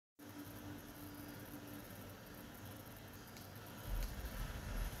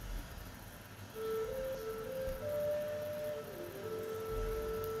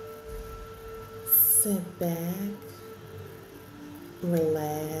Sit back,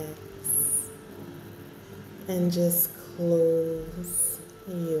 relax, and just close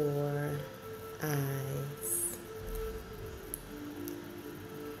your eyes.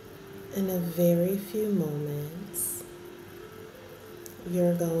 In a very few moments,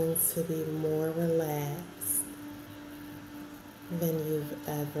 you're going to be more relaxed than you've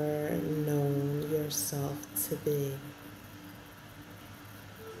ever known yourself to be.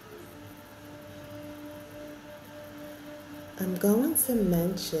 I'm going to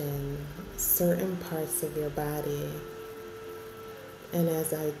mention certain parts of your body, and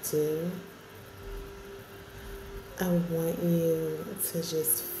as I do, I want you to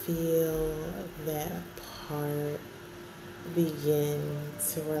just feel that part begin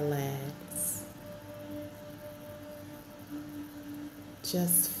to relax.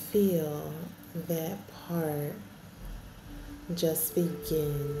 Just feel that part just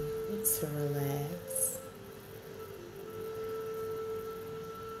begin to relax.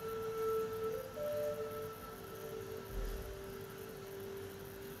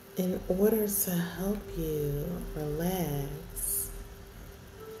 In order to help you relax,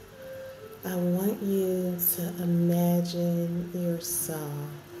 I want you to imagine yourself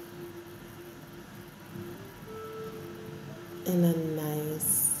in a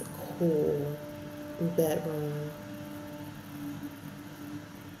nice, cool bedroom.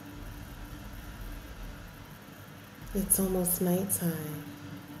 It's almost nighttime,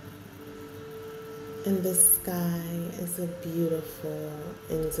 and the sky is a beautiful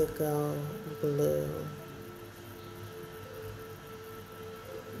indigo blue.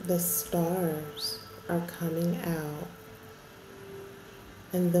 The stars are coming out,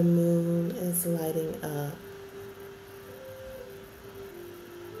 and the moon is lighting up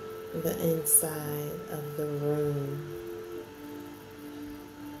the inside of the room.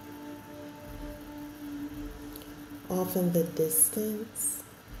 Off in the distance,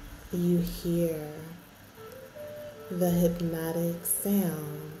 you hear the hypnotic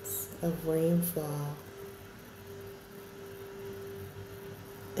sounds of rainfall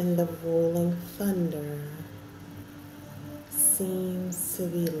and the rolling thunder seems to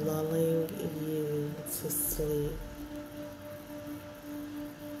be lulling you to sleep.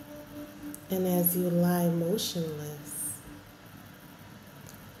 And as you lie motionless,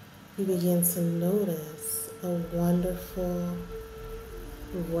 you begin to notice a wonderful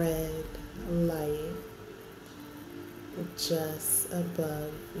red light just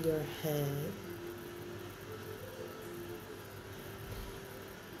above your head.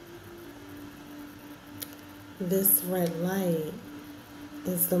 This red light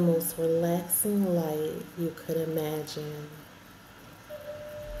is the most relaxing light you could imagine.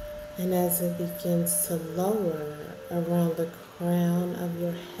 And as it begins to lower around the crown of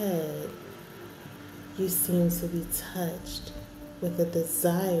your head, you seem to be touched with a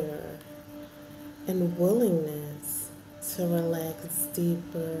desire and willingness to relax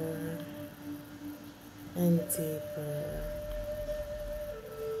deeper and deeper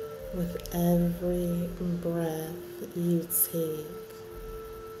with every breath you take,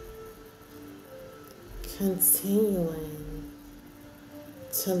 continuing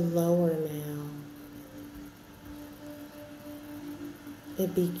to lower now.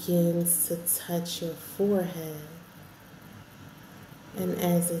 It begins to touch your forehead, and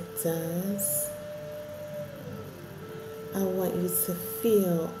as it does, I want you to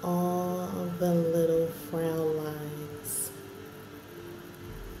feel all of the little frown lines,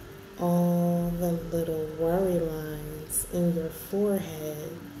 all the little worry lines in your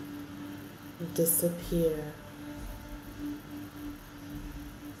forehead disappear.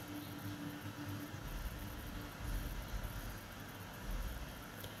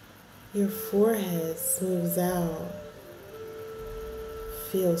 Your forehead smooths out,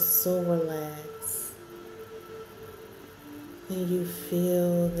 feels so relaxed, and you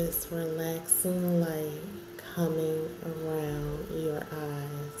feel this relaxing light coming around your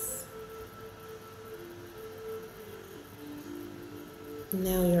eyes.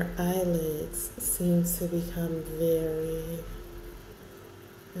 Now your eyelids seem to become very,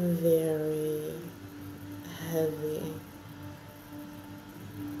 very heavy.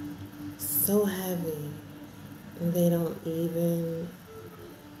 So heavy, they don't even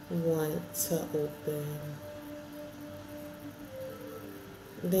want to open.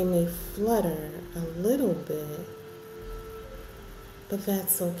 They may flutter a little bit, but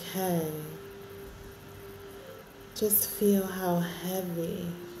that's okay. Just feel how heavy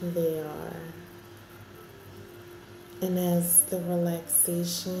they are. And as the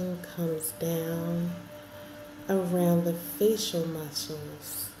relaxation comes down around the facial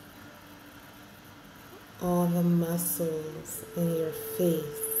muscles, all the muscles in your face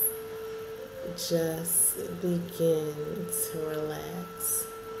just begin to relax.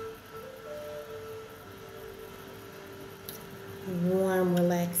 Warm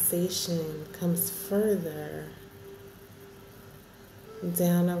relaxation comes further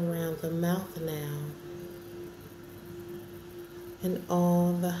down around the mouth now, and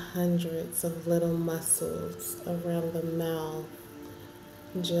all the hundreds of little muscles around the mouth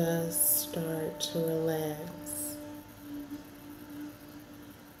just start to relax.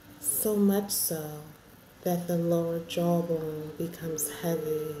 So much so that the lower jawbone becomes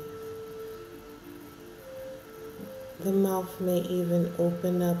heavy. The mouth may even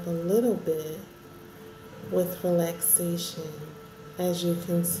open up a little bit with relaxation as you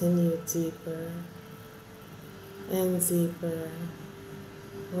continue deeper and deeper.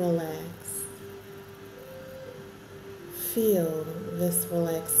 Relax. Feel this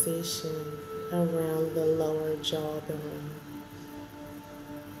relaxation around the lower jawbone.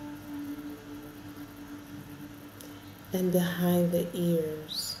 And behind the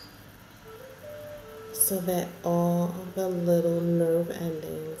ears, so that all the little nerve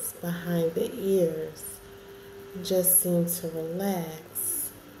endings behind the ears just seem to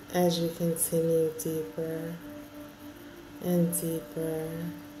relax as you continue deeper and deeper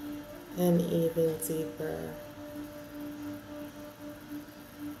and even deeper.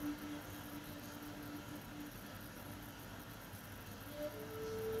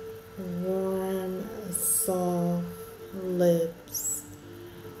 Warm, soft lips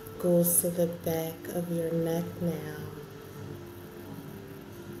goes to the back of your neck now,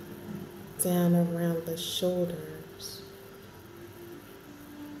 down around the shoulders.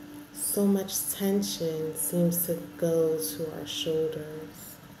 So much tension seems to go to our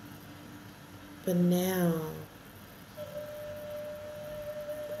shoulders, but now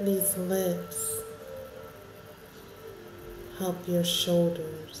these lips help your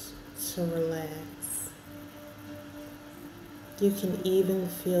shoulders to relax. You can even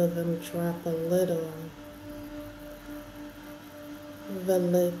feel them drop a little. The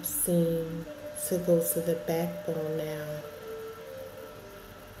lips seem to go to the backbone now,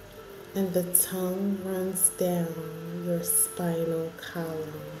 and the tongue runs down your spinal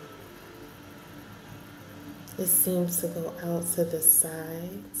column. It seems to go out to the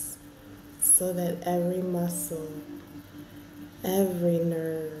sides so that every muscle, every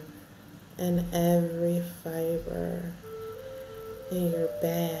nerve, and every fiber in your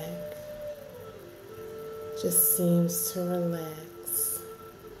back just seems to relax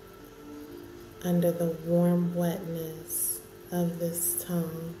under the warm wetness of this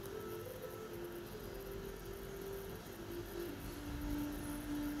tongue.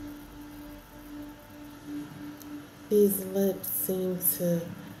 These lips seem to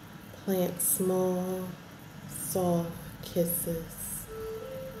plant small, soft kisses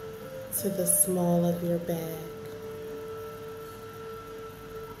to the small of your back,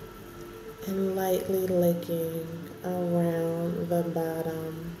 and lightly licking around the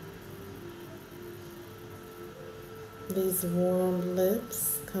bottom. These warm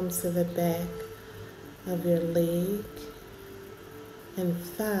lips come to the back of your leg and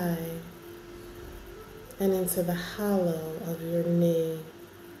thigh and into the hollow of your knee.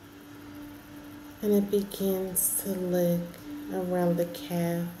 And it begins to lick around the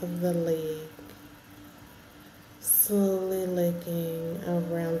calf of the leg, slowly licking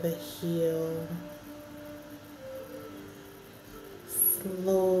around the heel,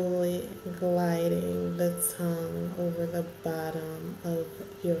 slowly gliding the tongue over the bottom of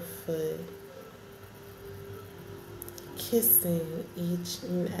your foot, kissing each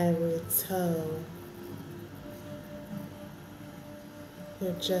and every toe.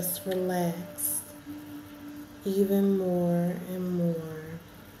 You're just relaxed even more and more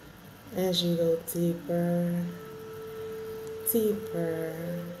as you go deeper, deeper,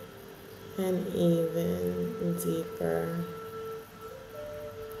 and even deeper.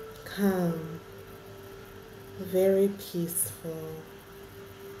 Calm, very peaceful,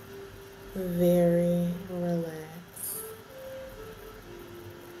 very relaxed.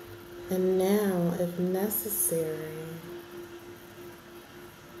 And now, if necessary,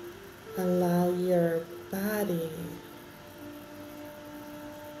 allow your body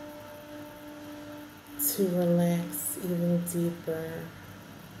to relax even deeper.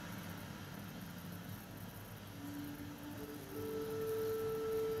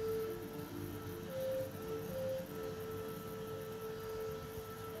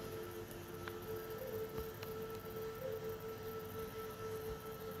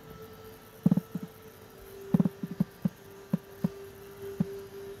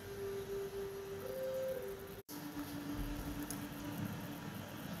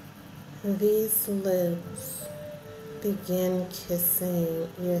 These lips begin kissing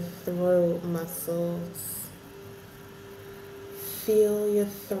your throat muscles. Feel your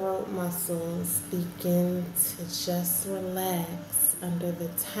throat muscles begin to just relax under the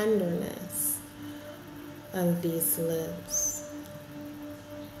tenderness of these lips.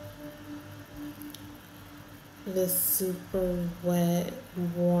 The super wet,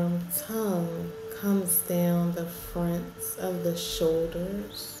 warm tongue comes down the fronts of the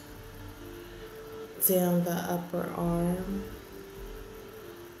shoulders, down the upper arm,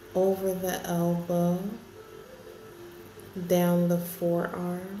 over the elbow, down the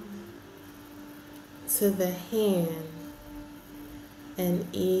forearm, to the hand, and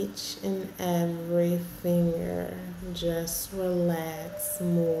each and every finger just relax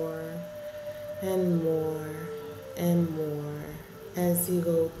more and more and more as you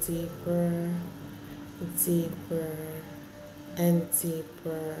go deeper, deeper, and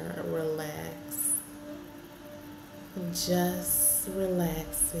deeper. Relax. Just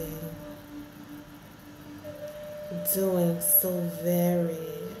relaxing. Doing so very,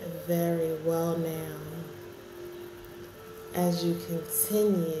 very well now as you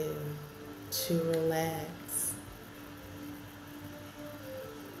continue to relax.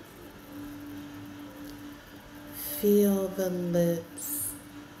 Feel the lips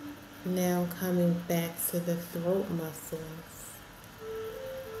now coming back to the throat muscles,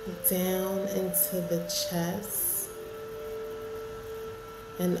 down into the chest,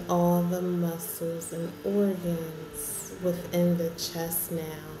 and all the muscles and organs within the chest now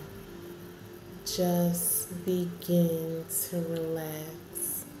just begin to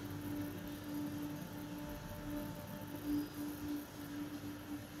relax.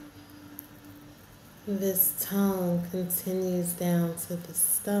 This tongue continues down to the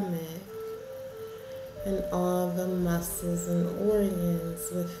stomach, and all the muscles and organs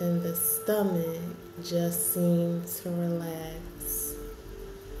within the stomach just seem to relax.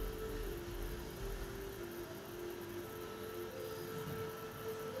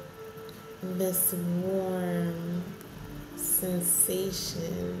 This warm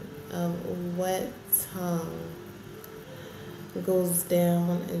sensation of wet tongue goes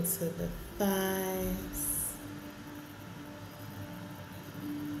down into the thighs,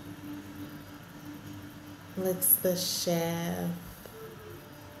 licks the shaft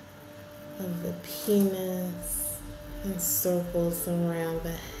of the penis and circles around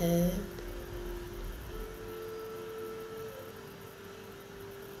the head.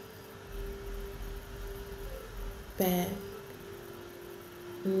 Back,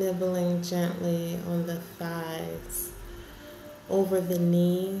 nibbling gently on the thighs, over the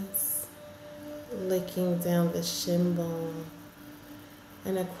knees, licking down the shin bone,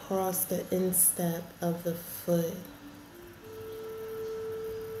 and across the instep of the foot.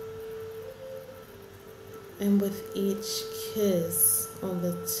 And with each kiss on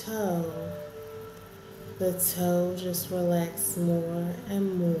the toe just relaxes more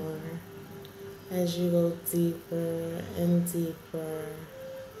and more as you go deeper and deeper.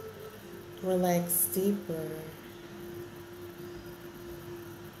 Relax deeper.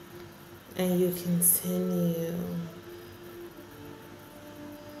 And you continue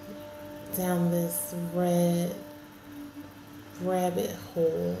down this red rabbit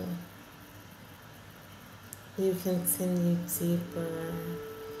hole. You continue deeper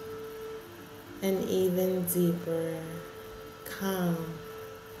and even deeper, calm,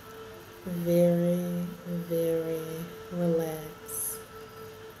 very, very relaxed.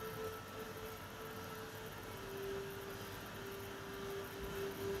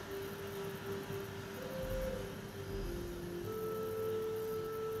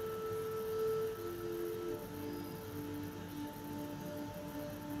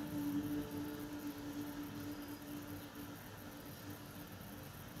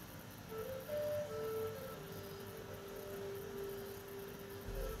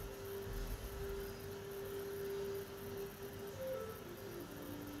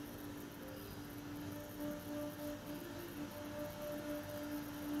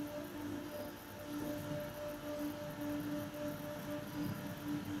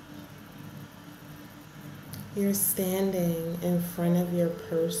 You're standing in front of your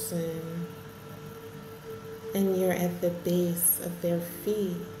person and you're at the base of their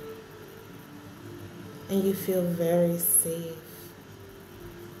feet and you feel very safe,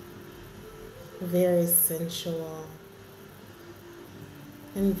 very sensual,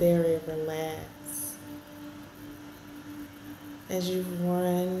 and very relaxed as you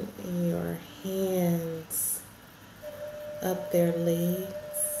run your hands up their legs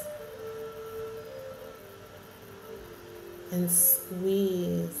and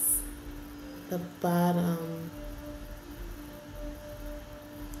squeeze the bottom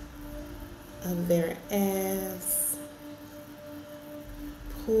of their ass,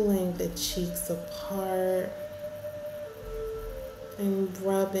 pulling the cheeks apart and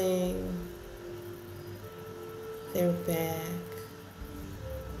rubbing their back.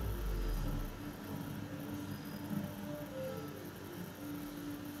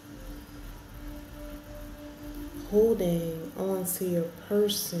 Holding onto your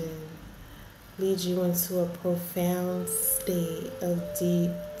person leads you into a profound state of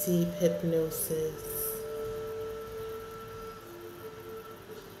deep, deep hypnosis.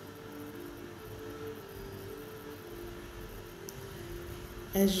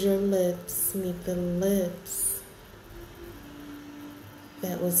 As your lips meet the lips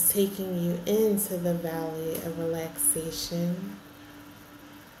that was taking you into the valley of relaxation,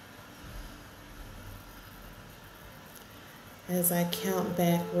 as I count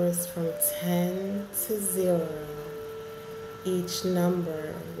backwards from 10 to 0, each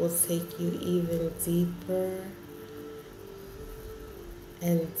number will take you even deeper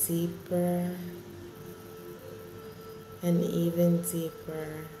and deeper and even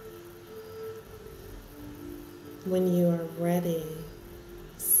deeper. When you are ready,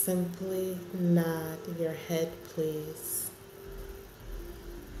 simply nod your head, please.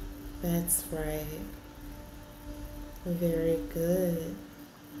 That's right. Very good.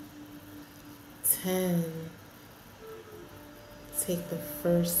 10. Take the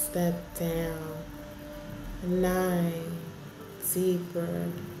first step down. 9. Deeper,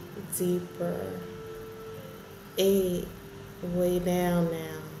 deeper. 8. Way down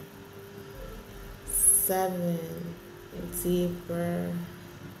now. 7. Deeper,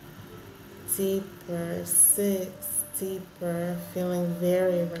 deeper. 6. Deeper. Feeling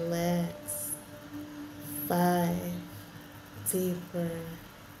very relaxed. 5. Deeper,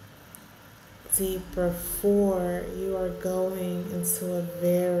 deeper. 4, you are going into a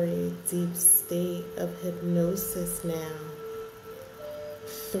very deep state of hypnosis now.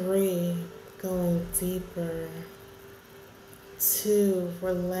 3, going deeper. 2,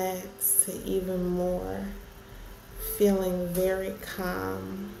 relax to even more, feeling very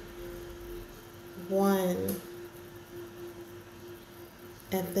calm. 1,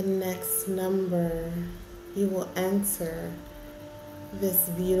 at the next number, you will enter this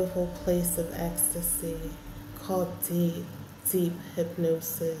beautiful place of ecstasy called deep, deep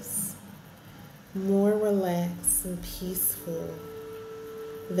hypnosis. More relaxed and peaceful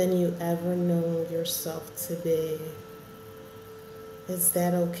than you ever known yourself to be. Is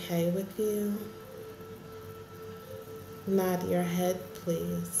that okay with you? Nod your head,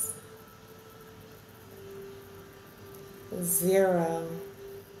 please. 0.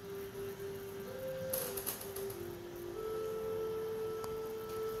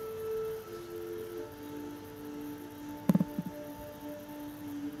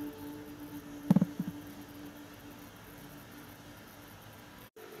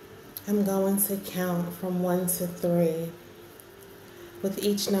 I'm going to count from 1 to 3. With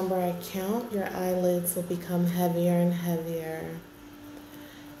each number I count, your eyelids will become heavier and heavier.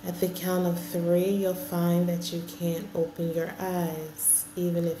 At the count of 3, you'll find that you can't open your eyes,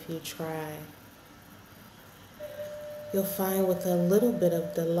 even if you try. You'll find with a little bit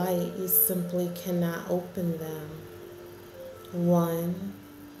of delight, you simply cannot open them. 1,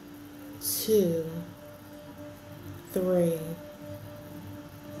 2, 3.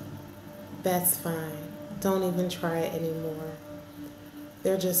 That's fine. Don't even try it anymore.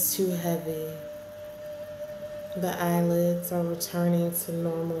 They're just too heavy. The eyelids are returning to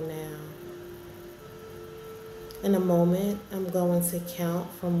normal now. In a moment, I'm going to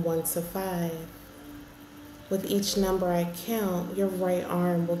count from 1 to 5. With each number I count, your right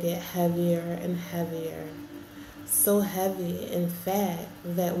arm will get heavier and heavier. So heavy, in fact,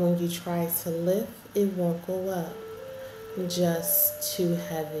 that when you try to lift, it won't go up. Just too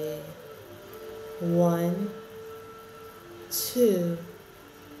heavy. 1, 2,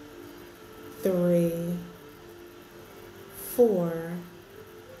 3, 4,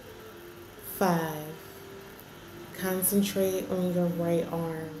 5. Concentrate on your right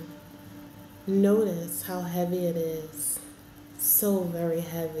arm. Notice how heavy it is. So very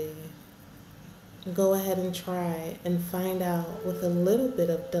heavy. Go ahead and try and find out with a little bit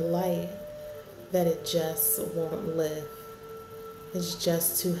of delight that it just won't lift. It's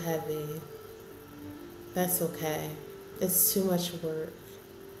just too heavy. That's okay. It's too much work.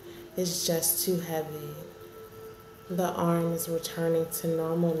 It's just too heavy. The arm is returning to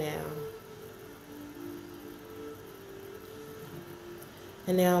normal now.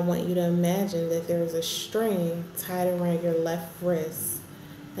 And now I want you to imagine that there is a string tied around your left wrist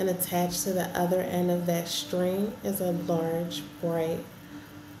And attached to the other end of that string is a large, bright,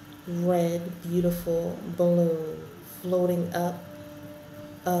 red, beautiful balloon floating up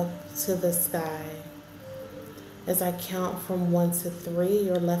to the sky. As I count from 1 to 3,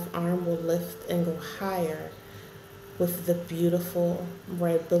 your left arm will lift and go higher with the beautiful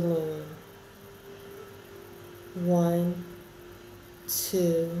red balloon. 1,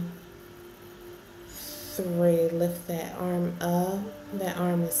 2, 3. Lift that arm up. That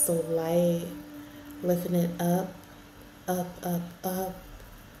arm is so light. Lifting it up, up, up, up.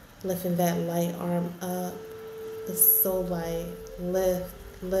 Lifting that light arm up. It's so light. Lift,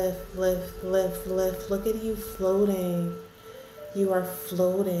 lift, lift, lift, lift. Look at you floating. You are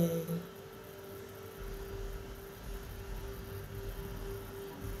floating.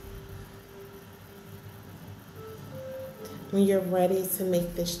 When you're ready to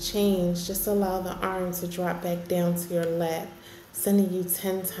make this change, just allow the arm to drop back down to your lap, sending you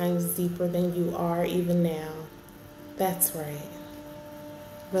 10 times deeper than you are even now. That's right.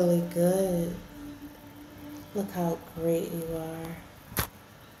 Really good. Look how great you are.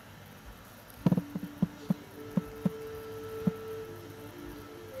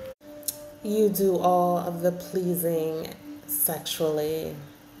 You do all of the pleasing sexually.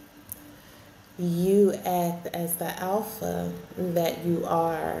 You act as the alpha that you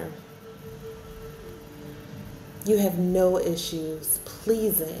are. You have no issues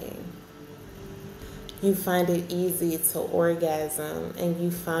pleasing. You find it easy to orgasm, and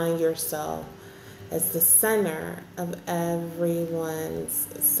you find yourself as the center of everyone's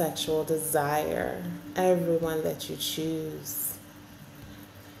sexual desire, everyone that you choose.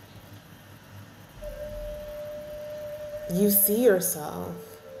 You see yourself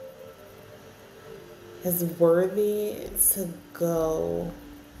as worthy to go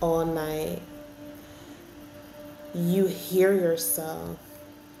all night. You hear yourself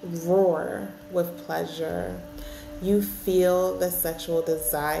roar with pleasure. You feel the sexual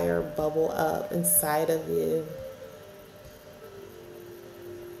desire bubble up inside of you.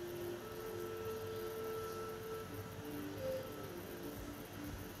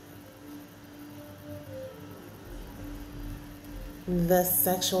 The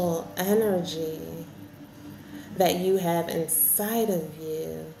sexual energy that you have inside of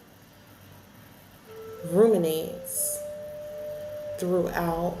you ruminates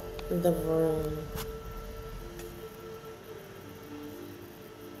throughout the room.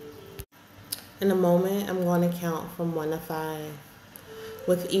 In a moment, I'm going to count from 1 to 5.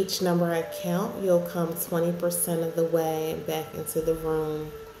 With each number I count, you'll come 20% of the way back into the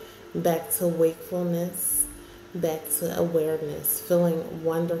room, back to wakefulness, back to awareness, feeling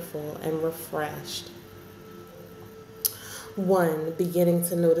wonderful and refreshed. 1, beginning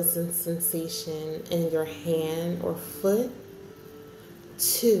to notice a sensation in your hand or foot.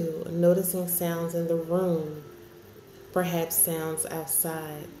 2, noticing sounds in the room, perhaps sounds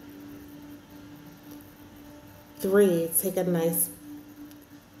outside. 3, take a nice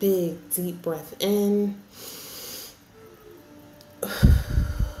big deep breath in.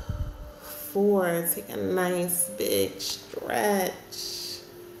 4, take a nice big stretch.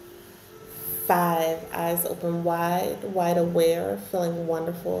 5, eyes open wide, wide aware, feeling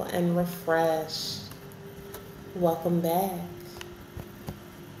wonderful and refreshed. Welcome back.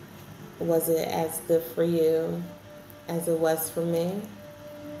 Was it as good for you as it was for me?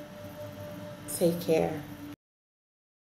 Take care.